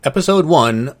Episode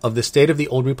 1 of the State of the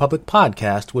Old Republic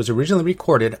podcast was originally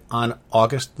recorded on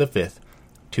August the 5th,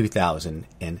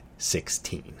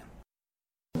 2016.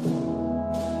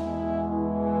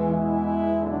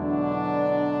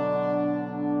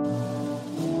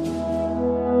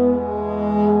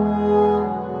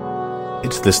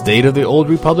 It's the State of the Old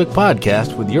Republic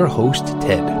podcast with your host,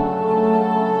 Ted.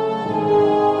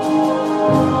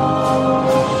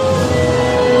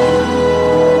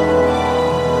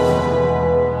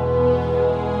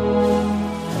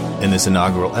 In this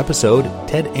inaugural episode,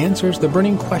 Ted answers the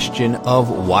burning question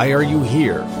of why are you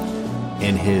here?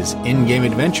 In his in-game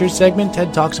adventures segment,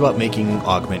 Ted talks about making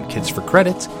augment kits for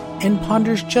credits and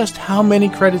ponders just how many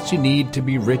credits you need to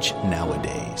be rich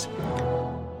nowadays.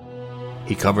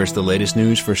 He covers the latest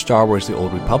news for Star Wars The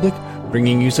Old Republic,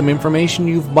 bringing you some information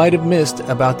you might have missed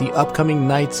about the upcoming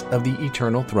Knights of the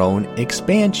Eternal Throne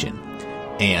expansion.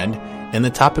 And in the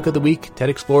topic of the week, Ted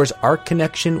explores our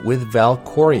connection with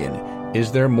Valkorion.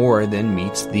 Is there more than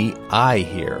meets the eye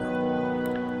here?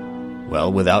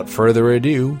 Well, without further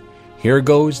ado, here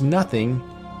goes nothing,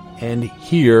 and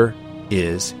here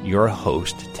is your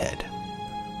host, Ted.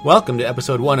 Welcome to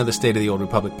episode 1 of the State of the Old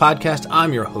Republic podcast.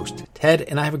 I'm your host, Ted,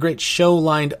 and I have a great show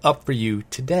lined up for you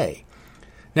today.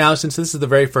 Now, since this is the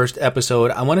very first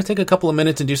episode, I want to take a couple of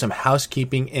minutes and do some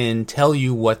housekeeping and tell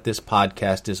you what this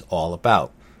podcast is all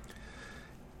about.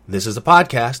 This is a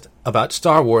podcast about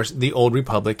Star Wars The Old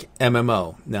Republic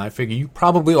MMO. Now, I figure you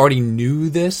probably already knew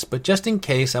this, but just in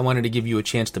case, I wanted to give you a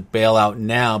chance to bail out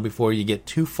now before you get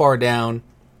too far down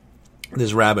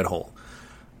this rabbit hole.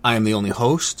 I am the only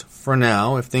host for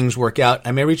now. If things work out,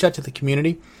 I may reach out to the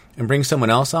community and bring someone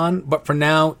else on, but for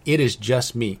now, it is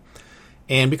just me.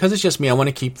 And because it's just me, I want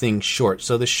to keep things short.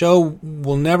 So the show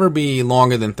will never be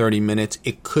longer than 30 minutes.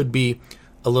 It could be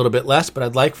a little bit less, but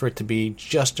I'd like for it to be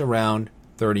just around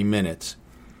 30 minutes.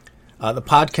 The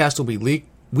podcast will be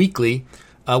weekly,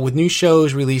 with new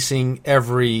shows releasing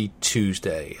every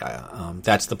Tuesday.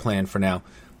 That's the plan for now.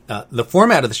 The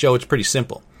format of the show is pretty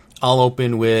simple. I'll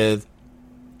open with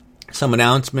some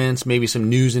announcements, maybe some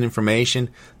news and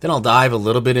information. Then I'll dive a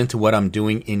little bit into what I'm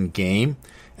doing in-game.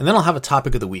 And then I'll have a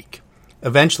topic of the week.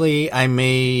 Eventually, I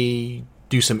may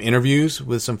do some interviews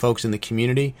with some folks in the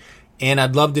community. And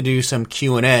I'd love to do some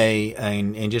Q&A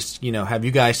and just, have you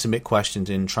guys submit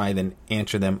questions and try then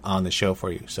answer them on the show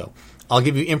for you. So I'll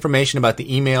give you information about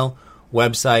the email,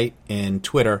 website, and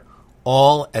Twitter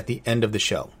all at the end of the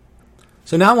show.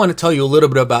 So now I want to tell you a little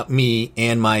bit about me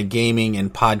and my gaming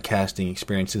and podcasting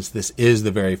experiences. This is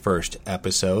the very first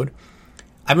episode.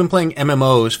 I've been playing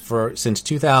MMOs since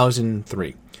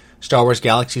 2003. Star Wars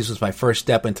Galaxies was my first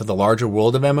step into the larger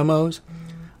world of MMOs.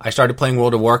 I started playing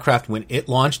World of Warcraft when it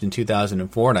launched in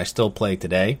 2004, and I still play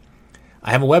today.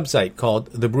 I have a website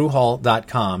called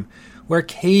thebrewhall.com, where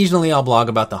occasionally I'll blog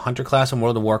about the Hunter class in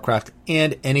World of Warcraft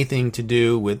and anything to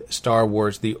do with Star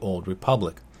Wars The Old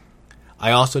Republic.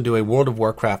 I also do a World of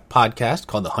Warcraft podcast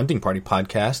called the Hunting Party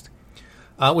Podcast,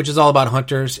 which is all about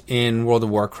hunters in World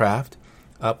of Warcraft.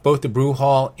 Both the Brew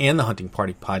Hall and the Hunting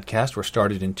Party Podcast were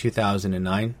started in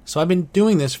 2009, so I've been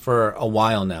doing this for a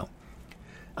while now.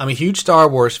 I'm a huge Star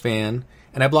Wars fan,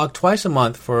 and I blog twice a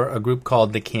month for a group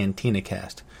called the Cantina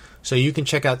Cast. So you can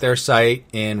check out their site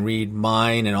and read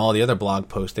mine and all the other blog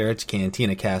posts there. It's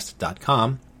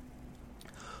cantinacast.com.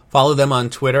 Follow them on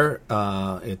Twitter.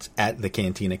 It's at the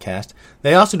Cantina Cast.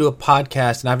 They also do a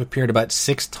podcast, and I've appeared about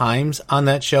 6 times on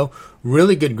that show.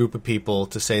 Really good group of people,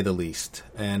 to say the least.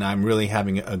 And I'm really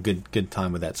having a good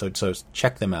time with that. So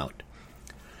check them out.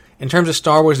 In terms of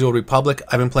Star Wars The Old Republic,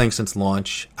 I've been playing since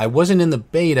launch. I wasn't in the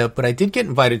beta, but I did get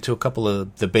invited to a couple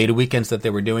of the beta weekends that they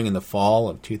were doing in the fall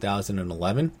of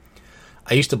 2011.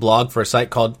 I used to blog for a site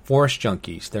called Force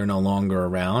Junkies. They're no longer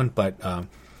around, but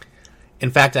in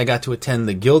fact, I got to attend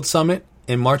the Guild Summit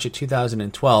in March of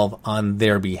 2012 on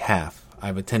their behalf.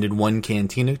 I've attended one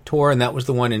Cantina tour, and that was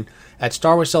the one at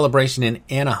Star Wars Celebration in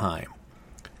Anaheim.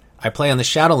 I play on the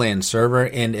Shadowlands server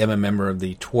and am a member of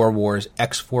the Tor Wars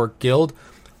X4 Guild.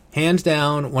 Hands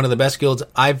down, one of the best guilds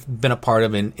I've been a part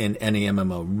of in any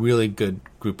MMO. Really good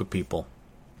group of people.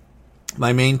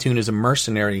 My main toon is a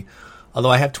mercenary,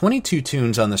 although I have 22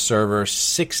 toons on the server,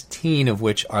 16 of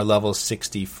which are level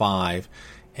 65,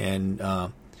 and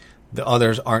the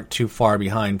others aren't too far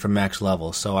behind from max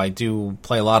level. So I do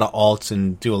play a lot of alts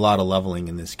and do a lot of leveling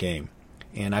in this game.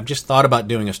 And I've just thought about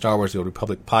doing a Star Wars The Old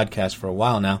Republic podcast for a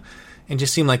while now, and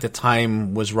just seemed like the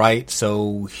time was right,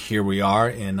 so here we are,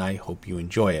 and I hope you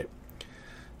enjoy it.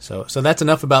 So that's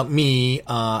enough about me.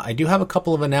 I do have a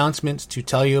couple of announcements to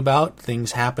tell you about,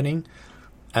 things happening.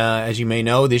 As you may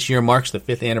know, this year marks the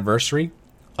 5th anniversary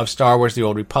of Star Wars The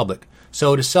Old Republic.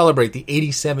 So to celebrate the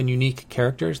 87 unique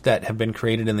characters that have been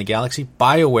created in the galaxy,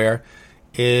 BioWare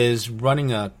is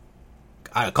running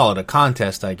I call it a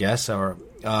contest, I guess, or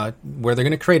where they're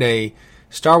going to create a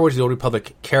Star Wars The Old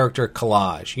Republic character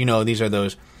collage. You know, these are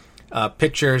those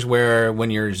pictures where when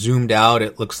you're zoomed out,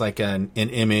 it looks like an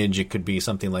image. It could be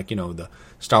something like, the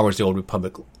Star Wars The Old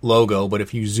Republic logo, but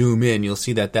if you zoom in, you'll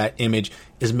see that image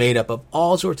is made up of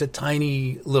all sorts of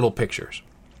tiny little pictures.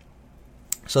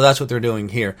 So that's what they're doing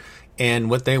here. And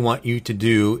what they want you to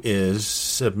do is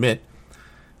submit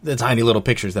the tiny little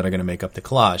pictures that are going to make up the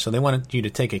collage. So they want you to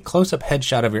take a close-up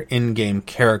headshot of your in-game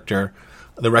character.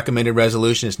 The recommended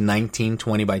resolution is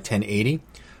 1920 by 1080.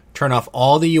 Turn off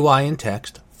all the UI and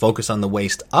text. Focus on the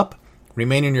waist up.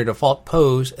 Remain in your default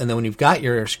pose. And then when you've got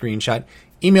your screenshot,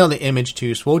 email the image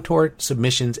to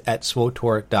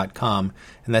swotorsubmissions@swotor.com.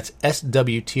 And that's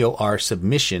SWTOR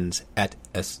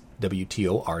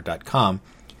submissions@swtor.com.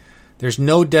 There's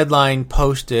no deadline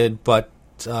posted, but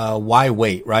why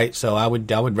wait, right? So I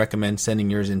would recommend sending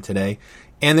yours in today.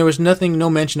 And there was no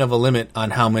mention of a limit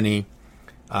on how many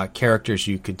characters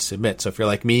you could submit. So if you're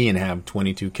like me and have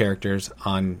 22 characters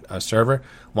on a server,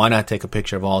 why not take a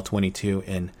picture of all 22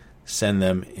 and send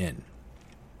them in?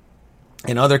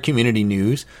 In other community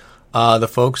news, the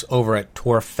folks over at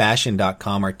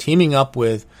torfashion.com are teaming up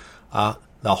with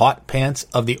the Hot Pants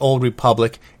of the Old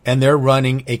Republic, and they're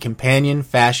running a companion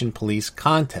fashion police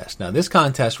contest. Now, this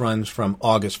contest runs from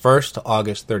August 1st to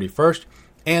August 31st,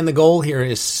 and the goal here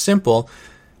is simple.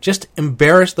 Just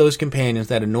embarrass those companions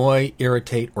that annoy,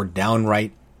 irritate, or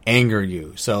downright anger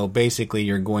you. So basically,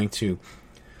 you're going to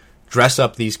dress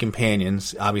up these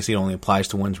companions. Obviously, it only applies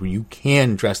to ones where you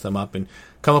can dress them up and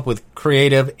come up with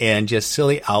creative and just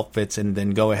silly outfits, and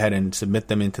then go ahead and submit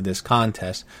them into this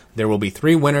contest. There will be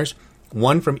 3 winners,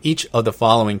 one from each of the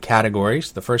following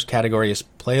categories. The first category is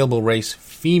playable race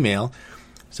female.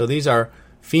 So these are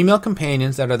female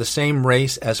companions that are the same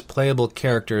race as playable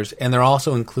characters, and they're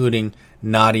also including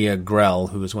Nadia Grell,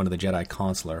 who is one of the Jedi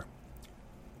Consular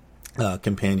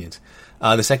companions.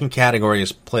 The second category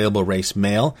is playable race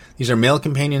male. These are male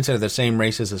companions that are the same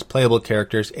races as playable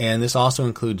characters, and this also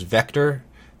includes Vector,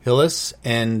 Hillis,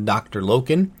 and Dr.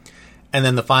 Loken. And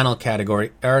then the final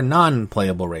category are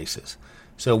non-playable races.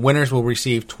 So winners will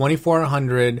receive a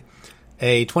 2400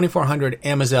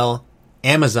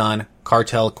 Amazon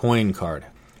Cartel coin card.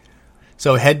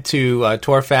 So head to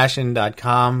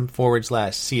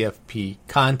torfashion.com/CFP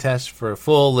contest for a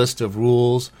full list of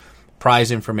rules,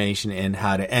 prize information, and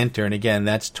how to enter. And again,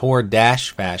 that's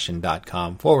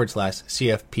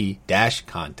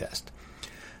tor-fashion.com/CFP-contest.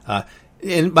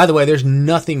 And by the way, there's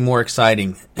nothing more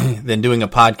exciting than doing a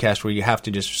podcast where you have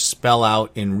to just spell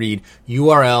out and read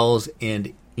URLs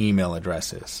and email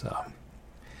addresses.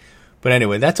 But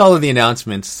anyway, that's all of the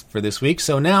announcements for this week.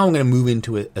 So now I'm going to move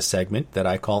into a segment that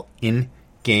I call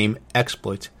In-Game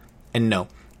Exploits. And no,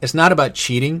 it's not about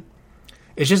cheating.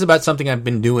 It's just about something I've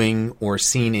been doing or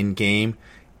seen in-game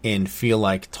and feel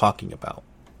like talking about.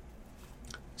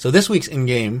 So this week's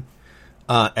in-game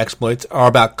exploits are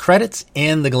about credits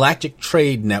and the Galactic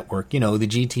Trade Network, the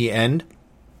GTN.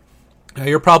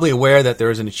 You're probably aware that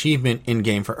there is an achievement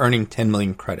in-game for earning 10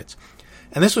 million credits.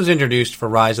 And this was introduced for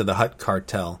Rise of the Hutt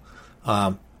Cartel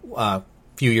a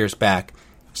few years back.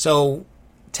 So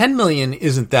 10 million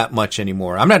isn't that much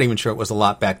anymore. I'm not even sure it was a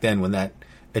lot back then when that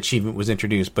achievement was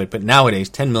introduced, but nowadays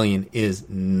 10 million is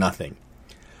nothing.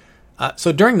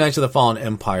 So during Knights of the Fallen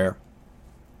Empire,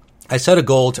 I set a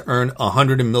goal to earn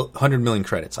 100 million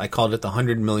credits. I called it the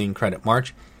 100 million credit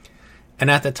march. And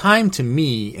at the time, to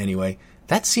me anyway,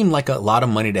 that seemed like a lot of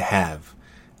money to have.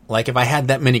 Like if I had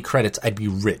that many credits, I'd be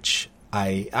rich.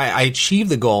 I achieved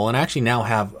the goal and actually now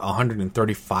have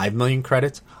 135 million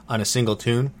credits on a single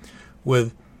toon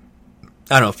with,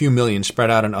 a few million spread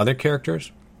out on other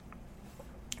characters.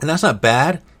 And that's not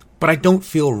bad, but I don't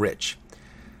feel rich.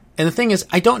 And the thing is,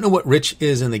 I don't know what rich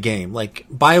is in the game. Like,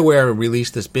 BioWare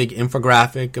released this big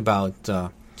infographic about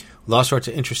all sorts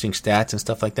of interesting stats and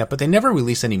stuff like that, but they never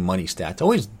release any money stats.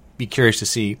 Always be curious to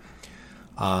see,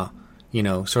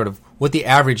 sort of what the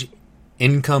average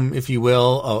income, if you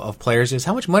will, of players is.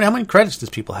 How much money, how many credits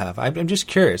does people have? I'm just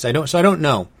curious. I don't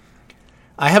know.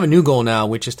 I have a new goal now,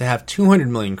 which is to have 200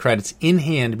 million credits in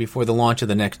hand before the launch of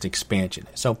the next expansion.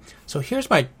 So here's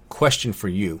my question for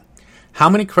you. How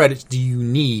many credits do you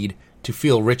need to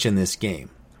feel rich in this game?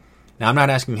 Now, I'm not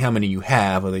asking how many you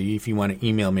have, or if you want to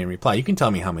email me and reply, you can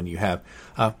tell me how many you have.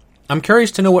 I'm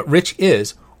curious to know what rich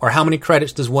is, or how many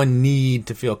credits does one need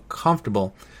to feel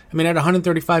comfortable. I mean, at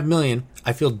 135 million,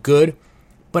 I feel good,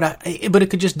 but it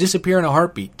could just disappear in a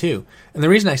heartbeat, too. And the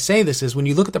reason I say this is when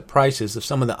you look at the prices of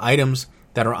some of the items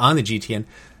that are on the GTN,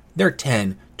 they're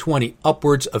 $10,000, 20,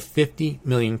 upwards of 50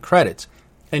 million credits.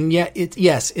 And yet,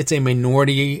 it's a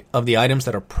minority of the items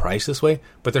that are priced this way,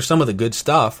 but there's some of the good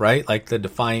stuff, right? Like the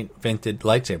Defiant Vented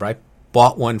lightsaber. I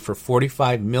bought one for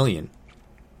 45 million,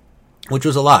 which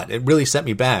was a lot. It really set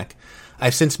me back.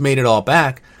 I've since made it all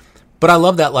back, but I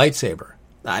love that lightsaber.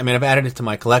 I mean, I've added it to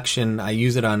my collection. I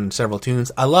use it on several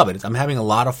tunes. I love it. I'm having a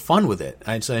lot of fun with it.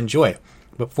 I enjoy it.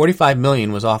 But 45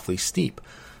 million was awfully steep.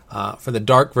 For the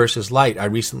Dark versus Light, I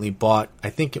recently bought, I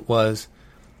think it was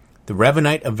the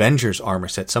Revanite Avengers armor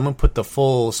set. Someone put the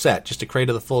full set, just a crate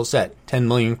of the full set, 10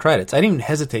 million credits. I didn't even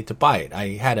hesitate to buy it.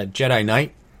 I had a Jedi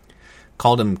Knight,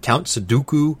 called him Count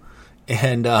Sudoku,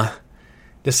 and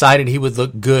decided he would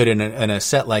look good in a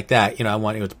set like that. You know,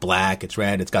 it's black, it's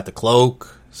red, it's got the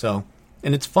cloak,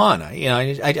 and it's fun.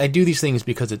 I do these things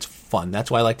because it's fun. That's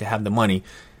why I like to have the money,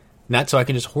 not so I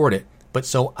can just hoard it, but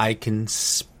so I can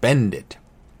spend it.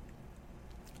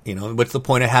 You know, what's the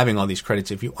point of having all these credits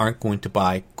if you aren't going to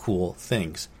buy cool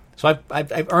things? So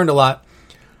I've earned a lot,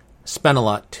 spent a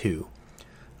lot too.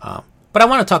 But I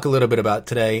want to talk a little bit about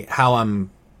today how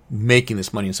I'm making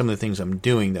this money and some of the things I'm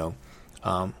doing, though.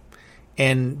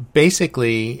 And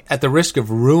basically, at the risk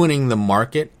of ruining the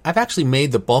market, I've actually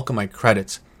made the bulk of my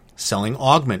credits selling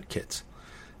augment kits.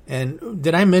 And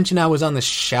did I mention I was on the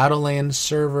Shadowlands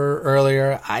server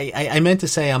earlier? I meant to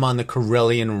say I'm on the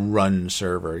Corellian Run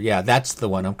server. Yeah, that's the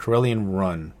one. I'm Corellian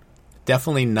Run.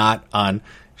 Definitely not on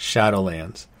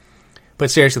Shadowlands.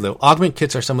 But seriously, though, augment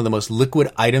kits are some of the most liquid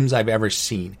items I've ever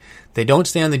seen. They don't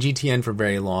stay on the GTN for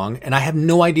very long, and I have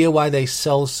no idea why they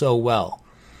sell so well.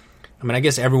 I mean, I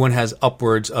guess everyone has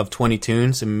upwards of 20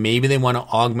 tunes, and maybe they want to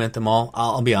augment them all.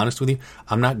 I'll be honest with you,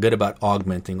 I'm not good about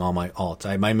augmenting all my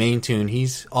alts. My main tune,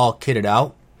 he's all kitted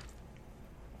out,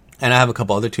 and I have a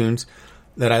couple other tunes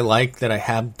that I like that I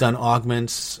have done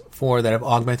augments for, that I've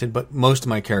augmented, but most of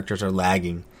my characters are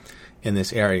lagging in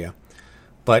this area.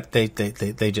 But they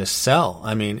just sell.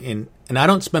 I mean, and I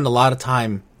don't spend a lot of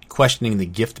time questioning the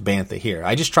gift bantha here.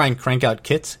 I just try and crank out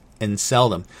kits and sell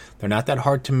them. They're not that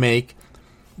hard to make,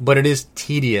 but it is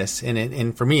tedious,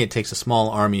 and for me, it takes a small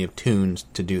army of tunes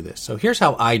to do this. So here's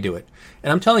how I do it.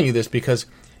 And I'm telling you this because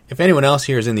if anyone else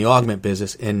here is in the augment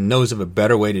business and knows of a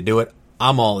better way to do it,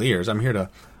 I'm all ears. I'm here to,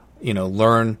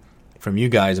 learn from you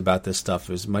guys about this stuff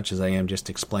as much as I am just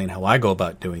to explain how I go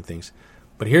about doing things.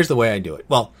 But here's the way I do it.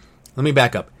 Well, let me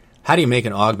back up. How do you make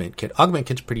an augment kit? Augment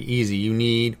kit's pretty easy. You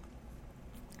need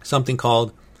something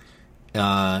called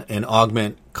an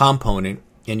augment component,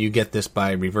 and you get this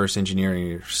by reverse engineering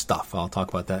your stuff. I'll talk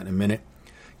about that in a minute.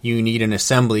 You need an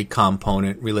assembly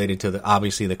component related to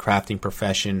obviously the crafting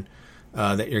profession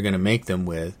that you're going to make them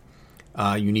with.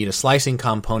 You need a slicing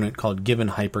component called Given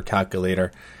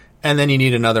Hypercalculator, and then you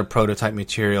need another prototype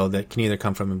material that can either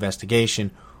come from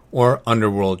investigation or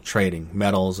underworld trading,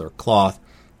 metals or cloth.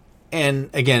 And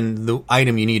again, the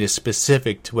item you need is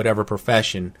specific to whatever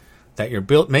profession that you're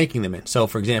making them in. So,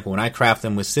 for example, when I craft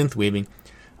them with synth weaving,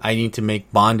 I need to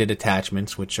make bonded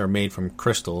attachments, which are made from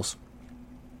crystals.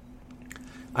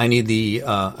 I need the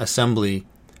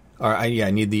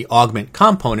I need the augment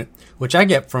component, which I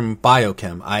get from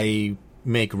Biochem. I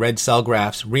make red cell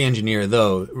graphs,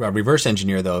 reverse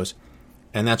engineer those,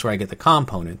 and that's where I get the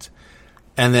components.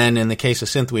 And then in the case of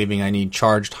synth weaving, I need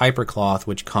charged hypercloth,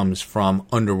 which comes from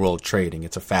underworld trading.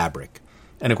 It's a fabric.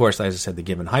 And of course, as I said, the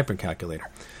Given Hypercalculator.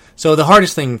 So the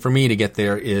hardest thing for me to get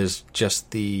there is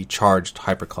just the charged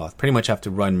hypercloth. Pretty much have to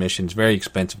run missions, very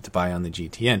expensive to buy on the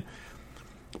GTN.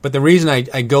 But the reason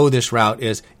I go this route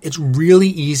is it's really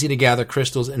easy to gather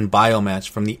crystals and biomats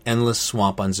from the endless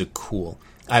swamp on Zakul.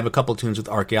 I have a couple tunes with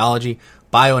archaeology,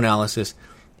 bioanalysis,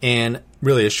 and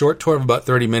really a short tour of about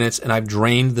 30 minutes, and I've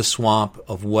drained the swamp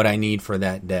of what I need for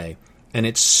that day. And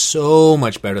it's so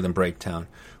much better than Breaktown,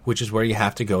 which is where you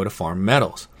have to go to farm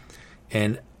metals.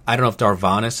 And I don't know if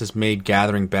Darvanis has made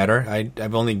gathering better.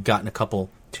 I've only gotten a couple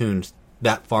tunes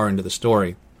that far into the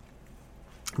story.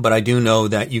 But I do know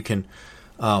that you can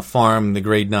farm the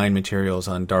grade 9 materials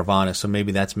on Darvanis, so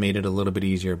maybe that's made it a little bit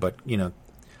easier. But,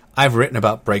 I've written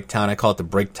about Breaktown. I call it the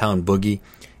Breaktown Boogie,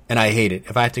 and I hate it.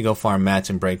 If I have to go farm mats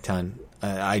in Breaktown,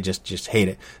 I just hate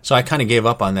it. So I kind of gave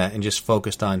up on that and just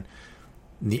focused on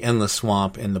the endless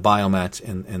swamp and the biomats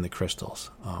and the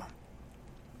crystals.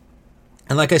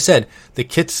 And like I said, the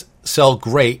kits sell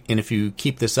great, and if you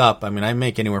keep this up, I mean, I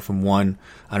make anywhere from on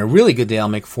a really good day, I'll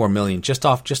make 4 million just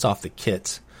off the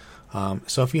kits.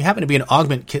 So if you happen to be an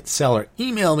augment kit seller,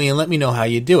 email me and let me know how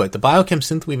you do it. The Biochem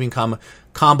synth weaving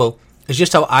combo is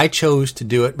just how I chose to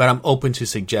do it, but I'm open to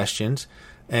suggestions.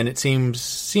 And it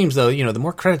seems though, the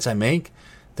more credits I make,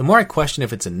 the more I question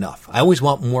if it's enough. I always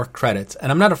want more credits,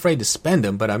 and I'm not afraid to spend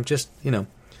them, but I'm just,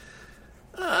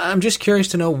 I'm just curious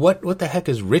to know what the heck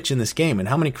is rich in this game and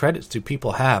how many credits do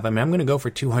people have. I mean, I'm going to go for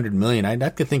 200 million. I'd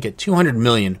have to think at 200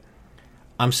 million,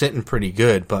 I'm sitting pretty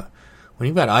good. But when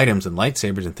you've got items and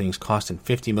lightsabers and things costing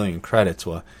 50 million credits,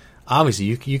 well, obviously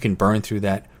you can burn through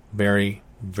that very,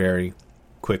 very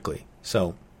quickly.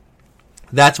 So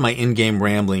that's my in-game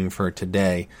rambling for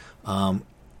today.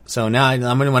 So now I'm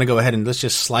going to want to go ahead and let's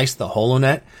just slice the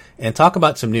HoloNet and talk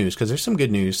about some news, because there's some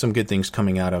good news, some good things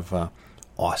coming out of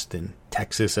Austin,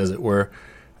 Texas, as it were,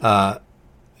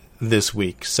 this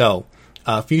week. So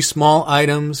a few small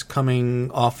items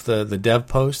coming off the dev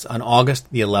post. On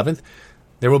August the 11th,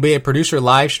 there will be a producer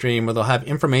live stream where they'll have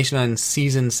information on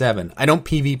Season 7. I don't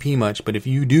PvP much, but if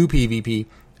you do PvP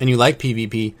and you like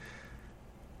PvP,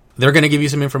 they're going to give you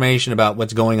some information about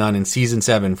what's going on in Season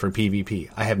 7 for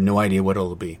PvP. I have no idea what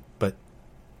it'll be, but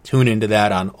tune into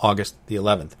that on August the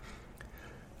 11th.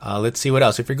 Let's see what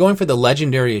else. If you're going for the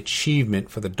legendary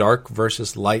achievement for the Dark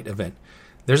versus Light event,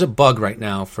 there's a bug right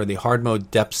now for the hard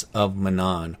mode Depths of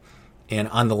Manan. And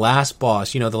on the last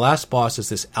boss, the last boss is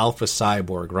this alpha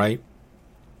cyborg, right?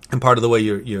 And part of the way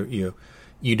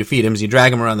you defeat him is you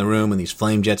drag him around the room and these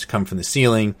flame jets come from the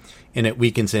ceiling and it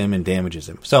weakens him and damages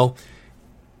him. So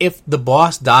if the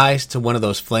boss dies to one of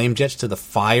those flame jets, to the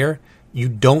fire, you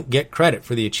don't get credit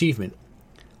for the achievement.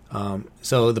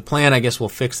 So the plan, I guess,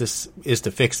 is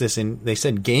to fix this. And they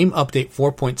said game update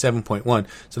 4.7.1.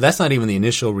 So that's not even the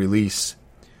initial release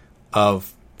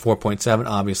of 4.7,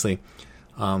 obviously.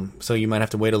 So you might have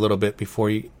to wait a little bit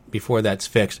before that's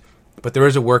fixed. But there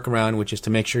is a workaround, which is to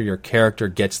make sure your character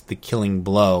gets the killing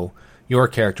blow. Your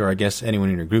character, I guess, anyone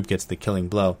in your group gets the killing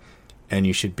blow, and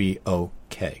you should be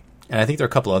okay. And I think there are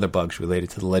a couple other bugs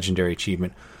related to the legendary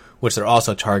achievement, which they're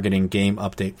also targeting game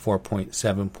update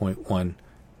 4.7.1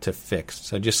 to fix.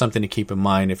 So just something to keep in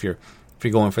mind if you're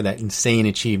going for that insane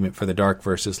achievement for the Dark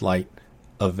versus Light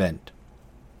event.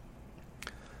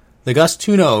 The Gus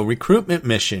Tuno recruitment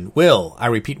mission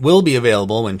will be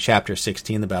available when Chapter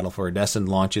 16, The Battle for Edessa,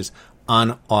 launches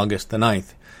on August the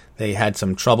 9th. They had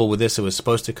some trouble with this. It was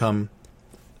supposed to come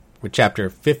with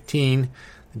Chapter 15,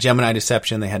 Gemini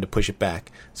Deception. They had to push it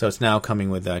back. So it's now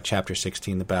coming with Chapter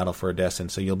 16, The Battle for Edessa.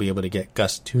 So you'll be able to get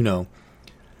Gus Tuno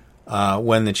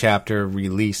when the chapter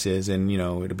releases, and,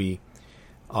 it'll be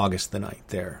August the 9th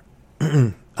there.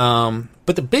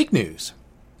 But the big news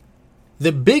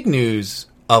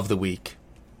of the week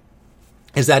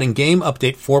is that in Game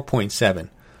Update 4.7,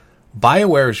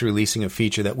 BioWare is releasing a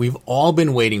feature that we've all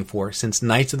been waiting for since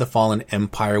Knights of the Fallen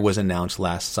Empire was announced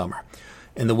last summer.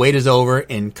 And the wait is over,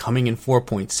 and coming in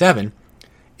 4.7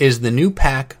 is the new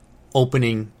pack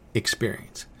opening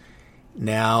experience.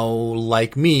 Now,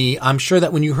 like me, I'm sure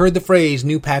that when you heard the phrase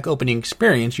new pack opening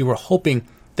experience, you were hoping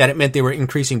that it meant they were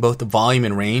increasing both the volume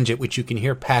and range at which you can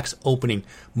hear packs opening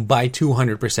by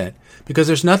 200%. Because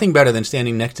there's nothing better than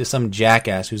standing next to some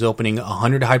jackass who's opening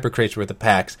 100 hypercrates worth of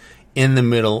packs in the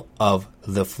middle of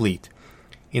the fleet.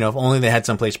 If only they had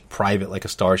someplace private like a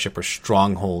Starship or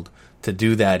Stronghold to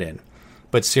do that in.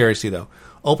 But seriously though,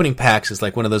 opening packs is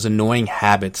like one of those annoying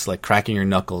habits like cracking your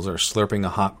knuckles or slurping a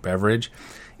hot beverage.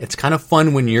 It's kind of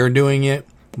fun when you're doing it,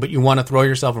 but you want to throw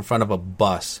yourself in front of a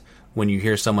bus when you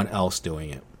hear someone else doing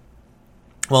it.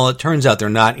 Well, it turns out they're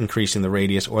not increasing the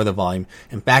radius or the volume.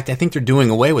 In fact, I think they're doing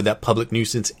away with that public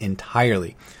nuisance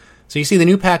entirely. So you see, the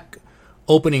new pack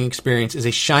opening experience is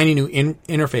a shiny new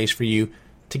interface for you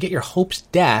to get your hopes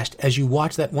dashed as you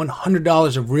watch that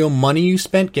 $100 of real money you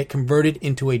spent get converted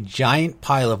into a giant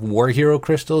pile of War Hero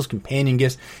crystals, companion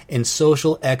gifts, and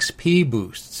social XP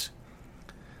boosts.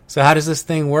 So how does this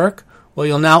thing work? Well,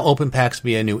 you'll now open packs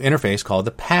via a new interface called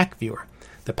the Pack Viewer.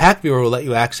 The Pack Viewer will let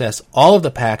you access all of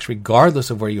the packs regardless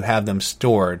of where you have them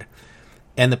stored,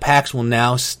 and the packs will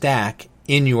now stack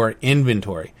in your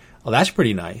inventory. Well, that's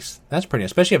pretty nice.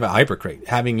 Especially if you have a hypercrate.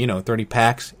 Having, 30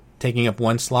 packs taking up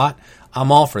one slot,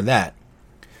 I'm all for that.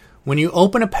 When you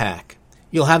open a pack,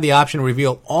 you'll have the option to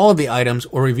reveal all of the items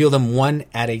or reveal them one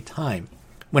at a time.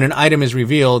 When an item is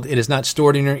revealed, it is not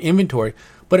stored in your inventory,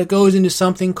 but it goes into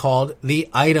something called the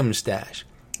item stash.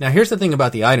 Now, here's the thing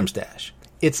about the item stash.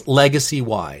 It's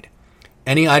legacy-wide.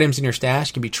 Any items in your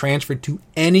stash can be transferred to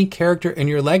any character in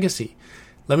your legacy.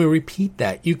 Let me repeat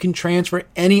that. You can transfer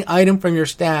any item from your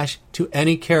stash to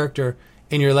any character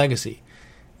in your legacy.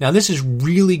 Now, this is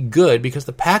really good because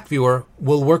the Pack Viewer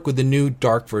will work with the new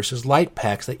Dark vs. Light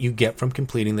packs that you get from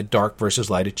completing the Dark vs.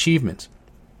 Light achievements.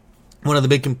 One of the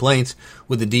big complaints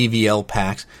with the DVL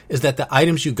packs is that the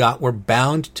items you got were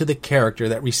bound to the character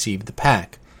that received the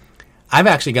pack. I've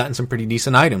actually gotten some pretty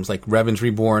decent items like Revan's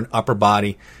Reborn upper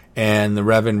body and the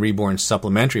Revan Reborn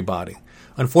supplementary body.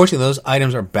 Unfortunately, those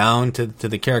items are bound to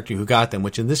the character who got them,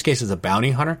 which in this case is a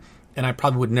bounty hunter. and I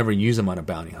probably would never use them on a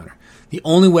bounty hunter. The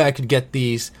only way I could get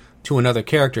these to another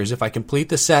character is if I complete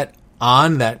the set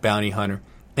on that bounty hunter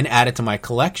and add it to my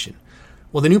collection.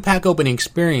 Well, the new pack opening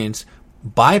experience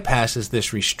bypasses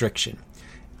this restriction.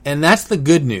 And that's the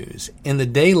good news. In the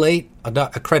day late,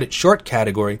 a credit short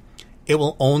category, it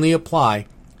will only apply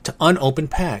to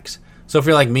unopened packs. So if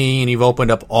you're like me and you've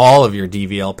opened up all of your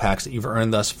DVL packs that you've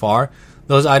earned thus far,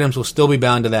 those items will still be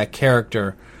bound to that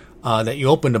character that you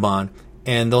opened them on,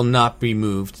 and they'll not be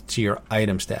moved to your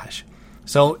item stash.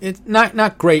 So it's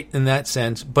not great in that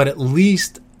sense, but at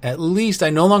least I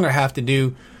no longer have to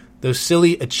do those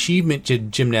silly achievement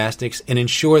gymnastics and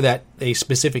ensure that a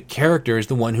specific character is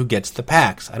the one who gets the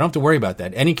packs. I don't have to worry about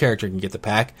that. Any character can get the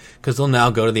pack because they'll now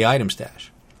go to the item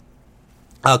stash.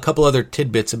 A couple other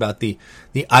tidbits about the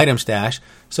item stash.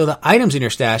 So the items in your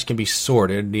stash can be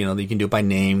sorted. You can do it by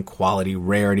name, quality,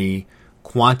 rarity,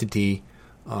 quantity,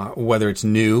 whether it's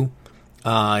new.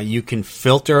 You can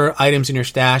filter items in your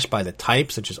stash by the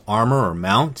type, such as armor or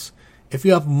mounts. If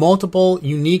you have multiple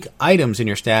unique items in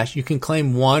your stash, you can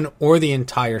claim one or the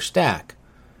entire stack.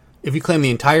 If you claim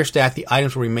the entire stack, the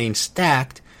items will remain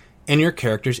stacked in your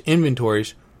character's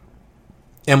inventories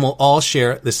and will all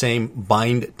share the same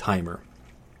bind timer.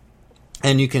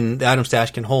 And the item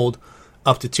stash can hold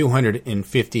up to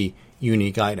 250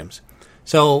 unique items.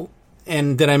 So,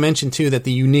 and did I mention too that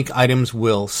the unique items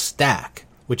will stack,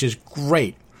 which is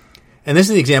great. And this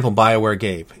is the example BioWare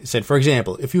gave. It said, for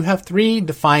example, if you have 3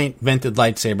 Defiant vented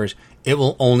lightsabers, it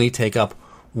will only take up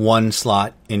 1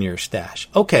 slot in your stash.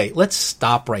 Okay, let's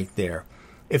stop right there.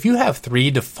 If you have 3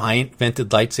 Defiant vented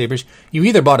lightsabers, you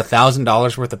either bought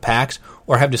 $1,000 worth of packs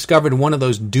or have discovered one of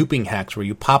those duping hacks where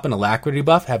you pop an alacrity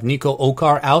buff, have Nico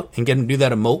Okar out, and get him to do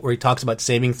that emote where he talks about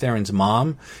saving Theron's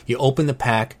mom. You open the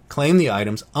pack, claim the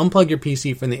items, unplug your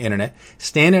PC from the internet,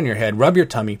 stand on your head, rub your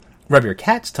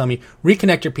cat's tummy,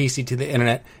 reconnect your PC to the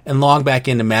internet, and log back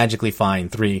in to magically find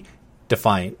 3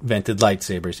 Defiant vented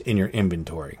lightsabers in your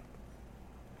inventory.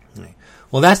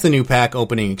 Well, that's the new pack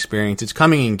opening experience. It's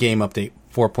coming in Game Update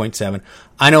 4.7.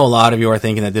 I know a lot of you are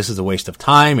thinking that this is a waste of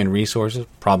time and resources,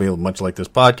 probably much like this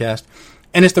podcast,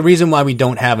 and it's the reason why we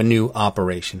don't have a new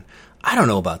operation. I don't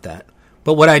know about that.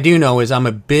 But what I do know is I'm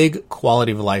a big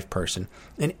quality of life person,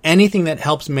 and anything that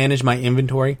helps manage my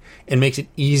inventory and makes it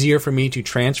easier for me to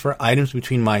transfer items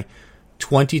between my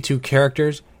 22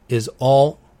 characters is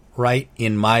all right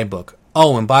in my book.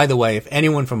 Oh, and by the way, if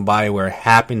anyone from BioWare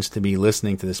happens to be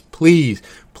listening to this, please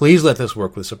let this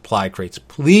work with supply crates.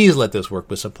 Please let this work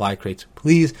with supply crates.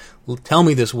 Please tell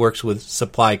me this works with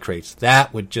supply crates.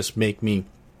 That would just make me,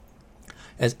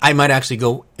 as I might actually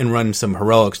go and run some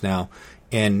heroics now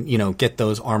and, get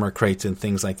those armor crates and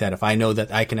things like that. If I know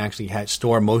that I can actually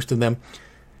store most of them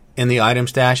in the item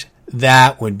stash,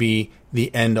 that would be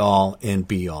the end all and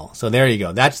be all. So there you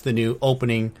go. That's the new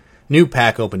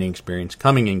pack opening experience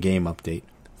coming in Game Update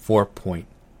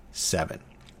 4.7.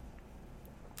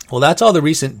 Well, that's all the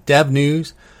recent dev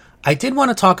news. I did want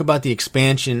to talk about the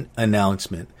expansion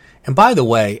announcement. And by the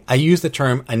way, I use the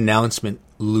term announcement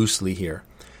loosely here.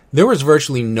 There was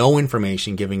virtually no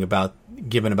information given about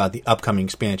the upcoming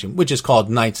expansion, which is called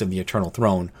Knights of the Eternal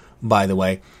Throne, by the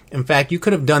way. In fact, you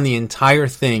could have done the entire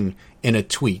thing in a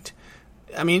tweet.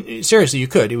 I mean, seriously, you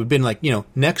could. It would have been like,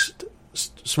 next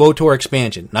SWTOR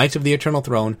expansion, Knights of the Eternal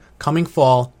Throne, coming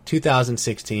fall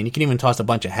 2016. You can even toss a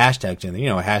bunch of hashtags in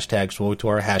there. Hashtag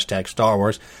SWTOR, hashtag Star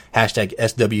Wars, hashtag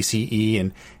SWCE,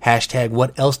 and hashtag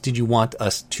what else did you want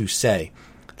us to say?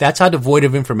 That's how devoid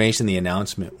of information the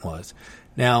announcement was.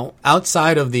 Now,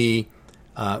 outside of the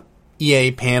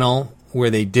EA panel where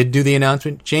they did do the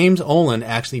announcement, James Olin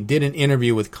actually did an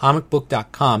interview with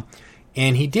comicbook.com,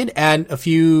 and he did add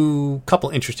a couple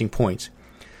interesting points.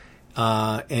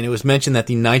 And it was mentioned that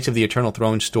the Knights of the Eternal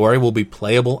Throne story will be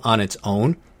playable on its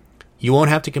own. You won't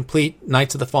have to complete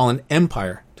Knights of the Fallen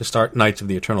Empire to start Knights of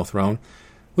the Eternal Throne,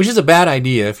 which is a bad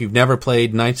idea if you've never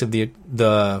played Knights of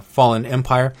the Fallen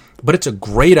Empire, but it's a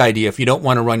great idea if you don't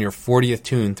want to run your 40th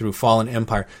tune through Fallen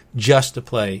Empire just to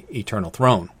play Eternal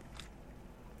Throne.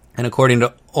 And according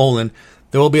to Olin,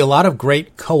 there will be a lot of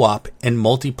great co-op and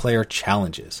multiplayer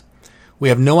challenges. We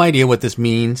have no idea what this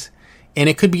means, and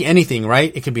it could be anything,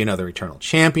 right? It could be another Eternal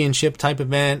Championship type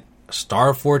event, a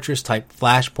Star Fortress type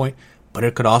Flashpoint, but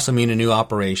it could also mean a new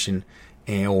operation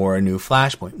or a new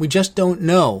Flashpoint. We just don't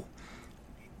know.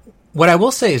 What I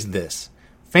will say is this.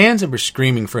 Fans have been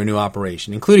screaming for a new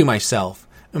operation, including myself,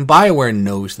 and BioWare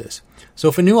knows this. So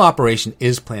if a new operation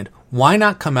is planned, why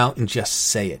not come out and just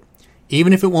say it?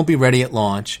 Even if it won't be ready at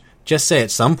launch, just say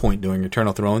at some point during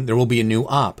Eternal Throne there will be a new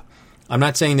op. I'm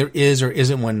not saying there is or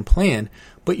isn't one planned,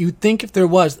 but you'd think if there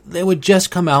was, they would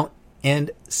just come out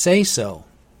and say so.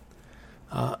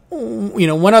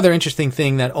 One other interesting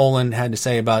thing that Olin had to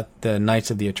say about the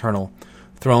Knights of the Eternal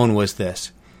Throne was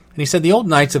this. And he said the old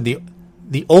Knights of the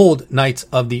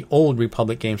Old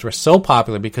Republic games were so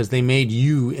popular because they made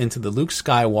you into the Luke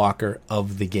Skywalker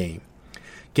of the game,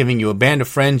 giving you a band of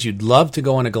friends you'd love to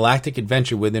go on a galactic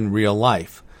adventure with in real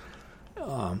life.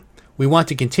 We want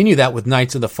to continue that with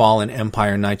Knights of the Fallen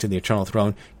Empire, Knights of the Eternal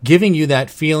Throne, giving you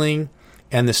that feeling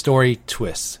and the story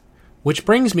twists. Which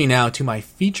brings me now to my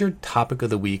featured topic of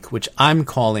the week, which I'm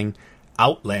calling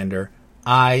Outlander,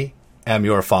 I Am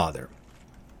Your Father.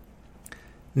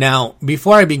 Now,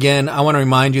 before I begin, I want to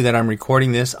remind you that I'm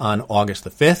recording this on August the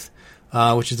 5th,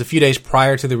 which is a few days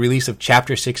prior to the release of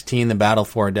Chapter 16, The Battle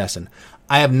for Odessen.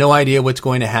 I have no idea what's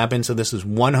going to happen, so this is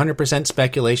 100%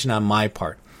 speculation on my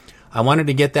part. I wanted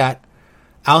to get that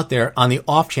out there on the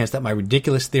off chance that my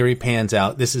ridiculous theory pans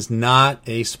out. This is not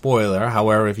a spoiler.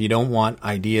 However, if you don't want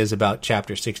ideas about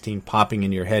Chapter 16 popping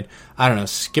into your head, I don't know,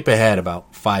 skip ahead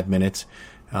about 5 minutes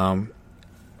and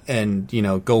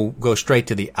go straight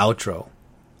to the outro.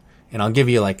 And I'll give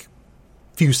you like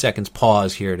a few seconds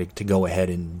pause here to go ahead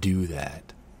and do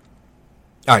that.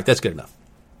 All right, that's good enough.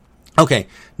 Okay,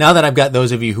 now that I've got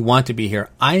those of you who want to be here,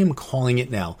 I am calling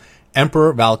it now.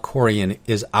 Emperor Valkorion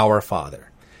is our father.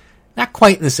 Not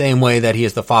quite in the same way that he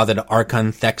is the father to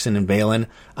Archon, Thexan, and Valen.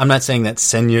 I'm not saying that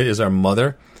Senya is our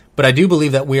mother, but I do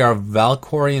believe that we are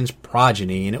Valkorion's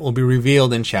progeny, and it will be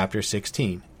revealed in Chapter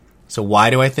 16. So why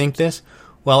do I think this?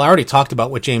 Well, I already talked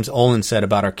about what James Olin said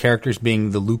about our characters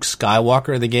being the Luke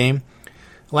Skywalker of the game.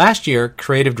 Last year,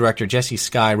 creative director Jesse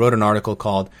Skye wrote an article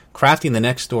called Crafting the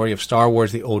Next Story of Star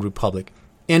Wars The Old Republic.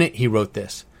 In it, he wrote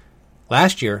this.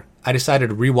 Last year, I decided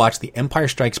to rewatch The Empire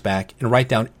Strikes Back and write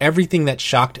down everything that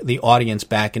shocked the audience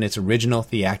back in its original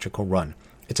theatrical run.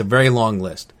 It's a very long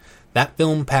list. That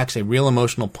film packs a real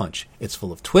emotional punch. It's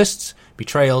full of twists,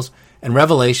 betrayals, and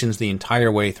revelations the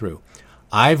entire way through.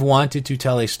 I've wanted to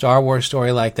tell a Star Wars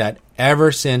story like that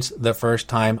ever since the first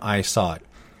time I saw it.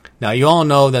 Now, you all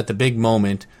know that the big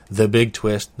moment, the big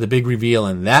twist, the big reveal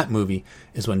in that movie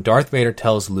is when Darth Vader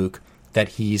tells Luke that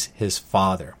he's his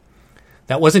father.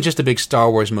 That wasn't just a big Star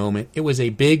Wars moment, it was a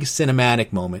big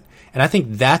cinematic moment, and I think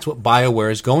that's what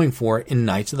BioWare is going for in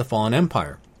Knights of the Fallen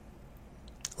Empire.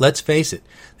 Let's face it,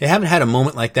 they haven't had a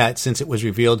moment like that since it was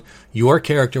revealed your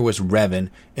character was Revan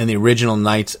in the original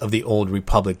Knights of the Old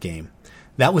Republic game.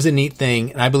 That was a neat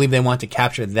thing, and I believe they want to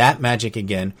capture that magic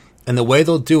again, and the way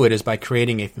they'll do it is by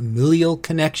creating a familial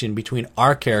connection between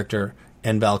our character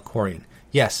and Valkorion.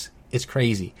 Yes, it's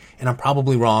crazy, and I'm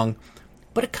probably wrong,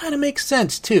 but it kind of makes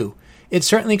sense too. It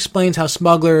certainly explains how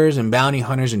smugglers and bounty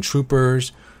hunters and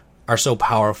troopers are so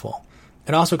powerful.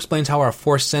 It also explains how our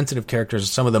Force-sensitive characters are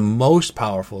some of the most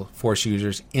powerful Force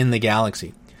users in the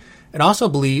galaxy. It also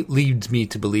leads me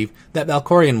to believe that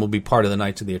Valkorion will be part of the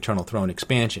Knights of the Eternal Throne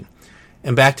expansion.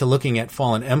 And back to looking at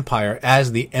Fallen Empire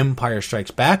as the Empire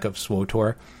Strikes Back of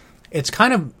SWTOR, it's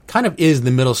kind of is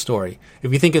the middle story.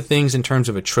 If you think of things in terms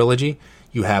of a trilogy,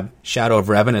 you have Shadow of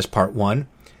Revan as part 1,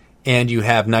 and you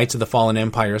have Knights of the Fallen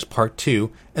Empire as part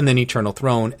 2, and then Eternal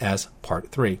Throne as part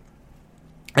 3.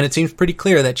 And it seems pretty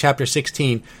clear that Chapter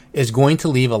 16 is going to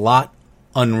leave a lot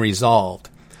unresolved.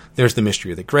 There's the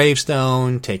mystery of the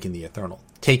Gravestone, taking the Eternal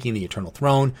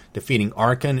Throne, defeating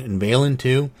Archon and Valen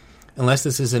too. Unless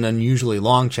this is an unusually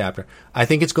long chapter, I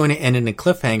think it's going to end in a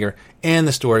cliffhanger, and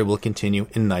the story will continue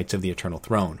in Knights of the Eternal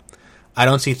Throne. I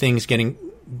don't see things getting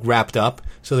wrapped up,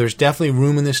 so there's definitely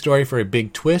room in this story for a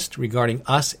big twist regarding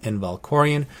us and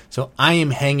Valkorion, so I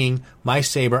am hanging my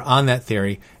saber on that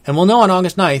theory, and we'll know on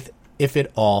August 9th if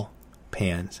it all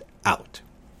pans out.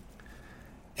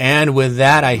 And with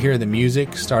that, I hear the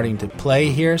music starting to play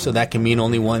here, so that can mean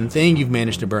only one thing. You've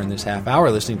managed to burn this half hour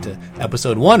listening to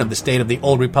Episode 1 of the State of the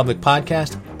Old Republic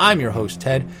podcast. I'm your host,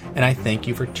 Ted, and I thank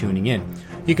you for tuning in.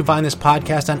 You can find this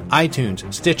podcast on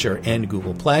iTunes, Stitcher, and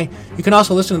Google Play. You can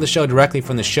also listen to the show directly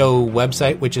from the show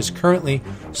website, which is currently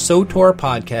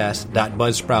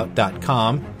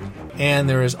sotorpodcast.buzzsprout.com. And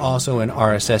there is also an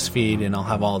RSS feed, and I'll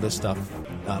have all this stuff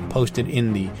posted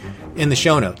in the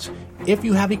show notes. If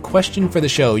you have a question for the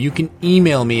show, you can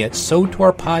email me at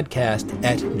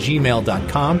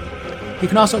sotorpodcast@gmail.com. You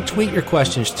can also tweet your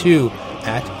questions too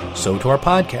at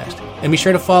sotorpodcast. And be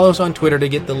sure to follow us on Twitter to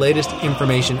get the latest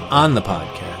information on the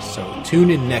podcast. So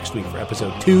tune in next week for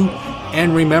episode 2.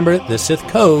 And remember, the Sith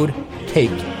code,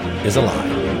 cake is a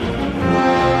lie.